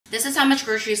This is how much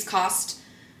groceries cost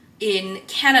in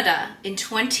Canada in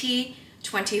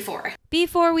 2024.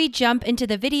 Before we jump into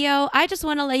the video, I just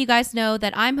want to let you guys know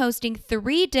that I'm hosting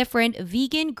 3 different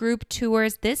vegan group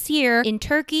tours this year in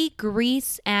Turkey,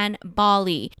 Greece, and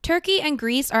Bali. Turkey and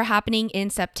Greece are happening in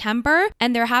September,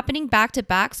 and they're happening back to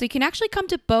back, so you can actually come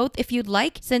to both if you'd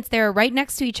like, since they're right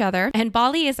next to each other, and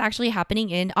Bali is actually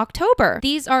happening in October.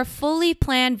 These are fully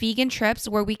planned vegan trips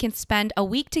where we can spend a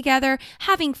week together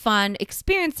having fun,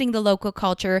 experiencing the local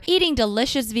culture, eating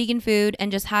delicious vegan food,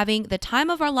 and just having the time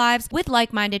of our lives with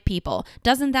like-minded people.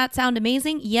 Doesn't that sound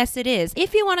amazing? Yes, it is.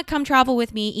 If you want to come travel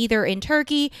with me either in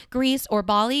Turkey, Greece, or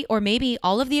Bali, or maybe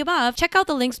all of the above, check out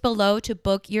the links below to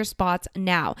book your spots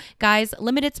now. Guys,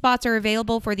 limited spots are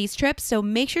available for these trips, so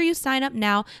make sure you sign up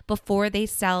now before they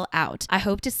sell out. I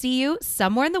hope to see you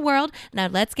somewhere in the world. Now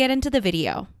let's get into the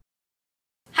video.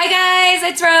 Hi guys,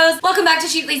 it's Rose. Welcome back to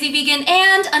Cheap Lazy Vegan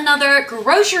and another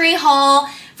grocery haul.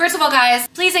 First of all, guys,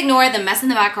 please ignore the mess in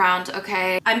the background,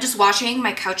 okay? I'm just washing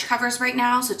my couch covers right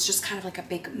now, so it's just kind of like a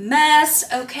big mess,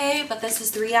 okay? But this is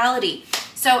the reality.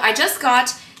 So I just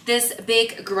got this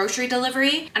big grocery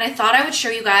delivery, and I thought I would show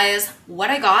you guys what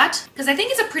I got, because I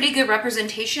think it's a pretty good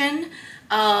representation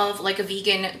of like a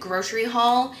vegan grocery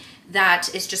haul that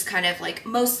is just kind of like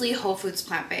mostly whole foods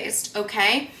plant-based,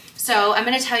 okay? So I'm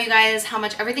gonna tell you guys how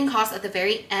much everything costs at the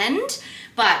very end,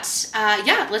 but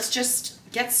yeah, let's just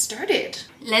get started.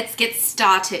 Let's get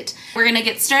started. We're gonna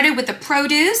get started with the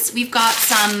produce. We've got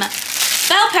some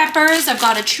bell peppers. I've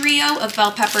got a trio of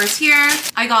bell peppers here.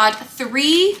 I got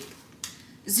 3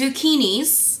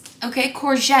 zucchinis, okay,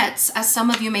 courgettes, as some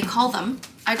of you may call them.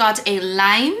 I got a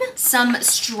lime, some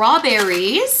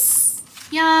strawberries,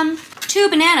 yum, 2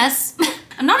 bananas.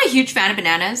 I'm not a huge fan of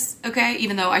bananas, okay?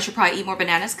 Even though I should probably eat more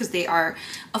bananas because they are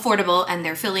affordable and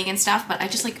they're filling and stuff, but I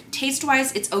just like,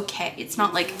 taste-wise, it's okay. It's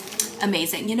not like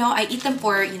amazing. You know, I eat them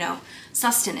for, you know,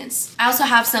 sustenance. I also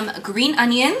have some green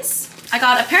onions. I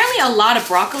got apparently a lot of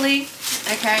broccoli,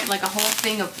 okay? Like a whole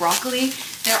thing of broccoli.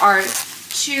 There are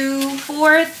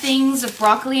 4 things of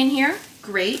broccoli in here.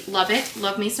 Great, love it.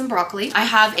 Love me some broccoli. I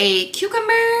have a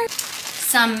cucumber,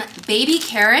 some baby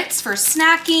carrots for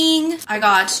snacking. I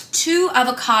got 2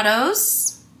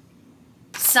 avocados,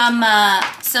 some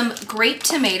grape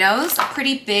tomatoes, a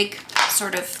pretty big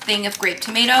sort of thing of grape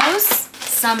tomatoes,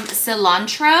 some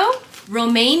cilantro,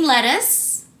 romaine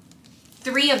lettuce,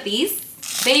 3 of these,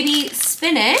 baby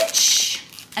spinach,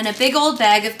 and a big old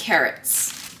bag of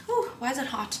carrots. Whew, why is it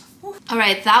hot? Whew. All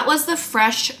right, that was the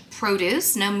fresh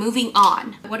produce. Now moving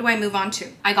on. What do I move on to?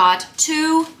 I got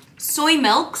 2 soy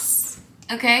milks.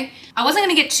 Okay, I wasn't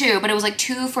gonna get 2, but it was like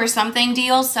 2 for something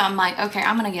deal, so I'm like, okay,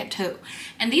 I'm gonna get 2.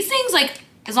 And these things, like,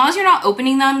 as long as you're not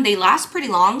opening them, they last pretty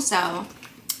long, so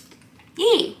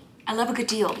yay, I love a good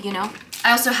deal, you know?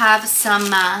 I also have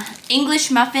some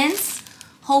English muffins,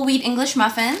 whole wheat English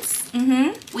muffins.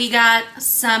 We got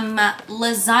some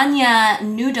lasagna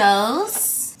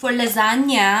noodles for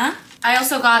lasagna. I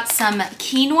also got some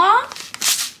quinoa.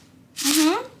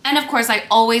 And of course, I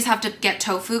always have to get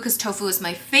tofu because tofu is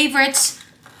my favorite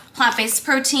plant-based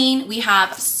protein. We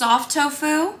have soft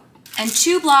tofu and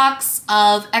 2 blocks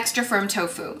of extra firm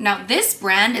tofu. Now, this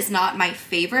brand is not my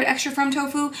favorite extra firm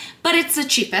tofu, but it's the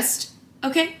cheapest,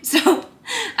 okay? So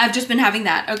I've just been having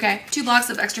that, okay? 2 blocks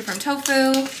of extra firm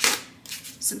tofu,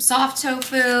 some soft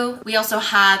tofu. We also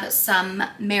have some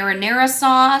marinara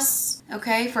sauce,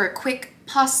 okay, for a quick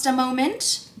pasta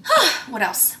moment. What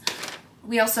else?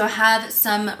 We also have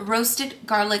some roasted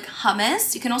garlic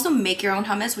hummus. You can also make your own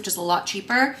hummus, which is a lot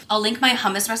cheaper. I'll link my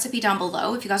hummus recipe down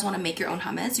below if you guys want to make your own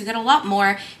hummus. You get a lot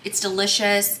more. It's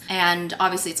delicious, and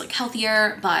obviously it's like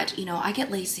healthier, but you know, I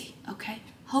get lazy, okay?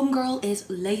 Homegirl is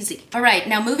lazy. All right,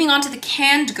 now moving on to the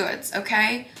canned goods,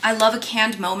 okay? I love a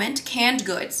canned moment. Canned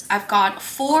goods. I've got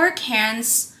 4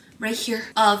 cans right here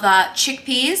of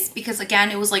chickpeas, because again,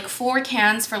 it was like 4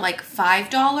 cans for like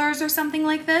 $5 or something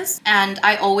like this. And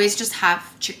I always just have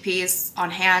chickpeas on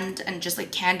hand and just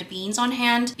like canned beans on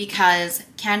hand, because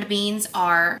canned beans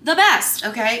are the best,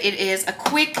 okay? It is a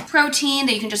quick protein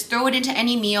that you can just throw it into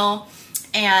any meal,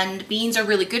 and beans are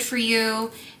really good for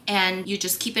you. And you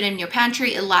just keep it in your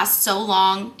pantry. It lasts so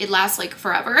long. It lasts like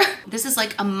forever. This is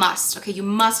like a must, okay? You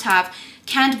must have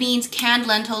canned beans, canned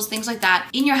lentils, things like that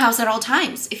in your house at all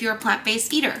times if you're a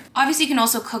plant-based eater. Obviously, you can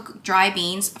also cook dry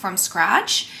beans from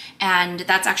scratch, and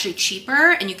that's actually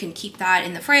cheaper, and you can keep that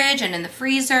in the fridge and in the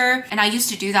freezer. And I used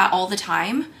to do that all the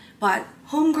time, but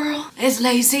homegirl is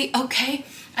lazy, okay?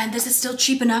 And this is still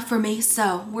cheap enough for me,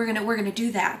 so we're gonna do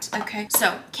that, okay?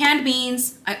 So canned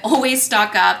beans, I always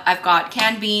stock up. I've got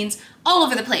canned beans all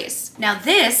over the place. Now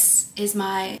this is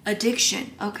my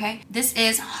addiction, okay? This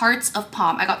is Hearts of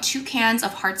Palm. I got 2 cans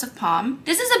of Hearts of Palm.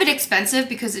 This is a bit expensive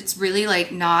because it's really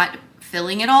like not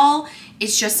filling it all.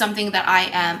 It's just something that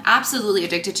I am absolutely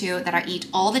addicted to, that I eat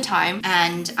all the time,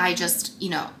 and I just,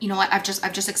 you know what, I've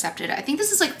just accepted it. I think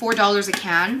this is like $4 a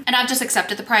can, and I've just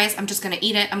accepted the price. I'm just gonna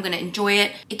eat it. I'm gonna enjoy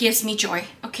it. It gives me joy,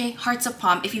 okay? Hearts of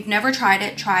Palm. If you've never tried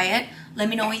it, try it. Let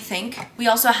me know what you think. We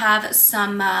also have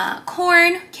some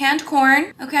corn, canned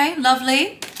corn, okay?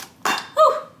 Lovely.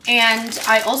 Whew. And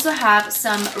I also have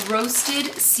some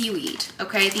roasted seaweed,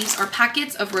 okay? These are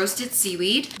packets of roasted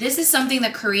seaweed. This is something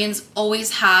that Koreans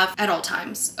always have at all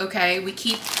times, okay? We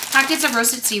keep packets of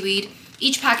roasted seaweed.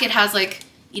 Each packet has like,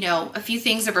 you know, a few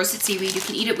things of roasted seaweed. You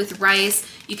can eat it with rice.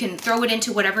 You can throw it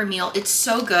into whatever meal. It's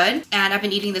so good. And I've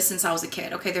been eating this since I was a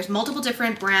kid, okay? There's multiple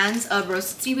different brands of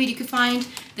roasted seaweed you can find.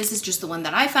 This is just the one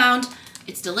that I found.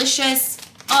 It's delicious.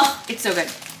 Oh, it's so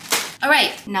good. All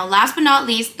right, now last but not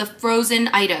least, the frozen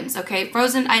items, okay?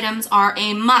 Frozen items are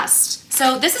a must.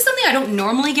 So this is something I don't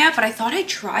normally get, but I thought I'd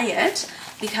try it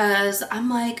because I'm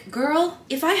like, girl,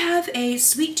 if I have a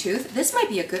sweet tooth, this might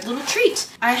be a good little treat.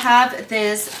 I have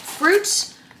this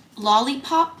fruit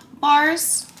lollipop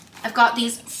bars. I've got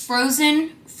these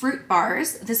frozen fruit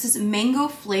bars. This is mango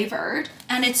flavored,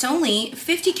 and it's only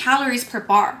 50 calories per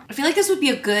bar. I feel like this would be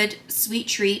a good sweet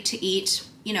treat to eat,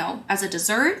 you know, as a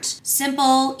dessert.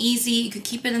 Simple, easy, you could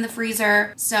keep it in the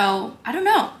freezer. So I don't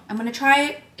know, I'm gonna try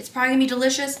it. It's probably gonna be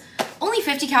delicious. Only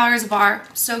 50 calories a bar,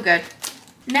 so good.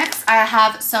 Next, I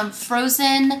have some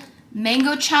frozen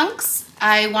mango chunks.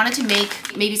 I wanted to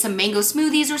make maybe some mango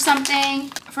smoothies or something.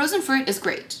 Frozen fruit is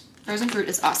great. Frozen fruit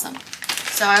is awesome.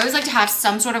 So I always like to have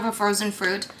some sort of a frozen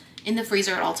fruit in the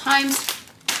freezer at all times.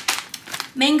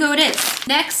 Mango it is.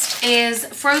 Next is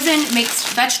frozen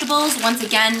mixed vegetables. Once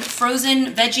again,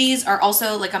 frozen veggies are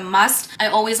also like a must. I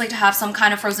always like to have some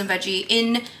kind of frozen veggie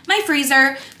in my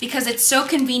freezer because it's so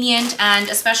convenient, and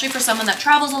especially for someone that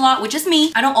travels a lot, which is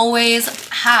me, I don't always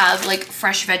have like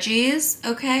fresh veggies,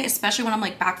 okay? Especially when I'm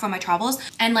like back from my travels.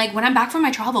 And like when I'm back from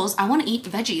my travels, I wanna eat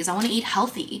veggies, I wanna eat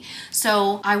healthy.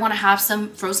 So I wanna have some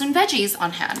frozen veggies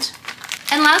on hand.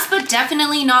 And last but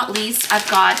definitely not least, I've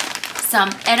got some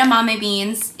edamame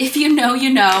beans. If you know, you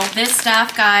know. This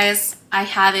stuff, guys, I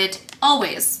have it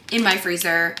always in my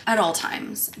freezer at all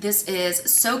times. This is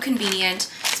so convenient.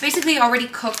 It's basically already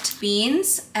cooked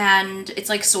beans, and it's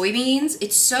like soybeans.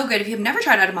 It's so good. If you've never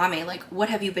tried edamame, like what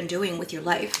have you been doing with your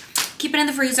life? Keep it in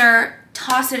the freezer,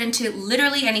 toss it into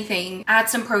literally anything, add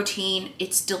some protein.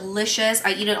 It's delicious.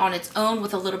 I eat it on its own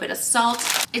with a little bit of salt.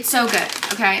 It's so good,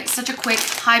 okay? Such a quick,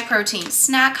 high protein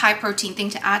snack, high protein thing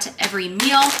to add to every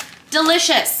meal.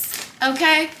 Delicious,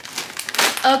 okay?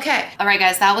 Okay, all right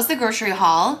guys, that was the grocery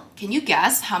haul. Can you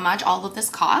guess how much all of this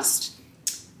cost?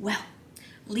 Well,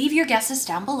 leave your guesses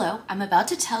down below. I'm about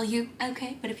to tell you,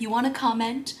 okay? But if you wanna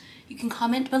comment, you can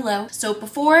comment below. So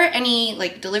before any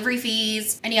like delivery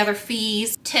fees, any other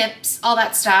fees, tips, all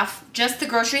that stuff, just the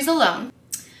groceries alone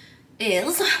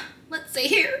is, let's see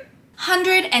here,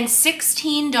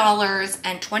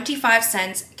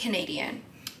 $116.25 Canadian,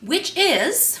 which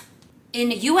is, in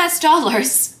US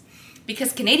dollars,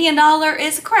 because Canadian dollar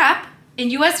is crap, in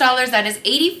US dollars, that is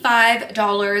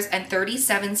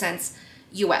 $85.37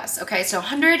 US. Okay, so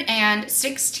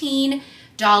 $116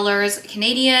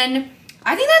 Canadian.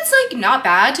 I think that's like not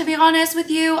bad, to be honest with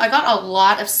you. I got a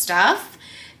lot of stuff,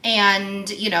 and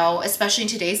you know, especially in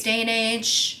today's day and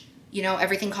age, you know,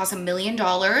 everything costs $1 million.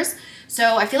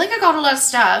 So I feel like I got a lot of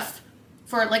stuff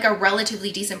for like a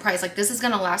relatively decent price. Like this is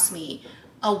gonna last me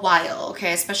a while,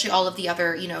 okay? Especially all of the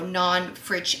other, you know,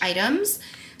 non-fridge items.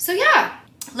 So yeah,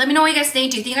 let me know what you guys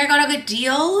think. Do you think I got a good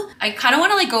deal? I kind of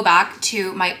want to like go back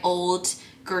to my old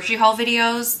grocery haul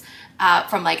videos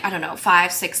from like, I don't know,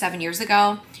 5, 6, 7 years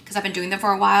ago, because I've been doing them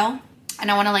for a while.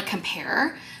 And I want to like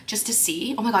compare just to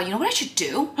see. Oh my God, you know what I should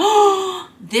do?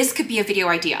 This could be a video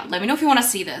idea. Let me know if you want to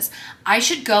see this. I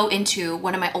should go into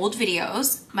one of my old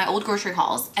videos, my old grocery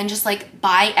hauls, and just like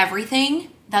buy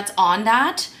everything that's on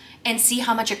that and see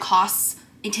how much it costs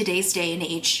in today's day and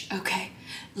age, okay?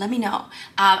 Let me know.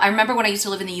 I remember when I used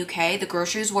to live in the UK, the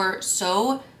groceries were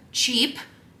so cheap,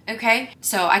 okay?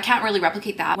 So I can't really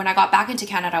replicate that. When I got back into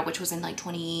Canada, which was in like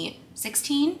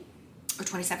 2016 or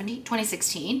 2017,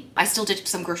 2016, I still did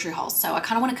some grocery hauls. So I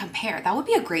kind of want to compare. That would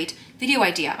be a great video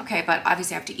idea, okay? But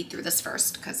obviously I have to eat through this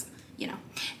first because, you know.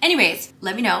 Anyways,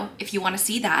 let me know if you want to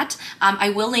see that. I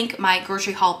will link my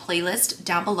grocery haul playlist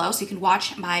down below so you can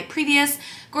watch my previous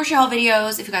grocery haul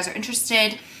videos if you guys are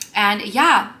interested. And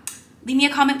yeah, leave me a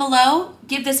comment below,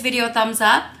 give this video a thumbs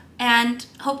up, and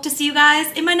hope to see you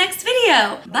guys in my next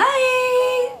video.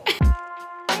 Bye!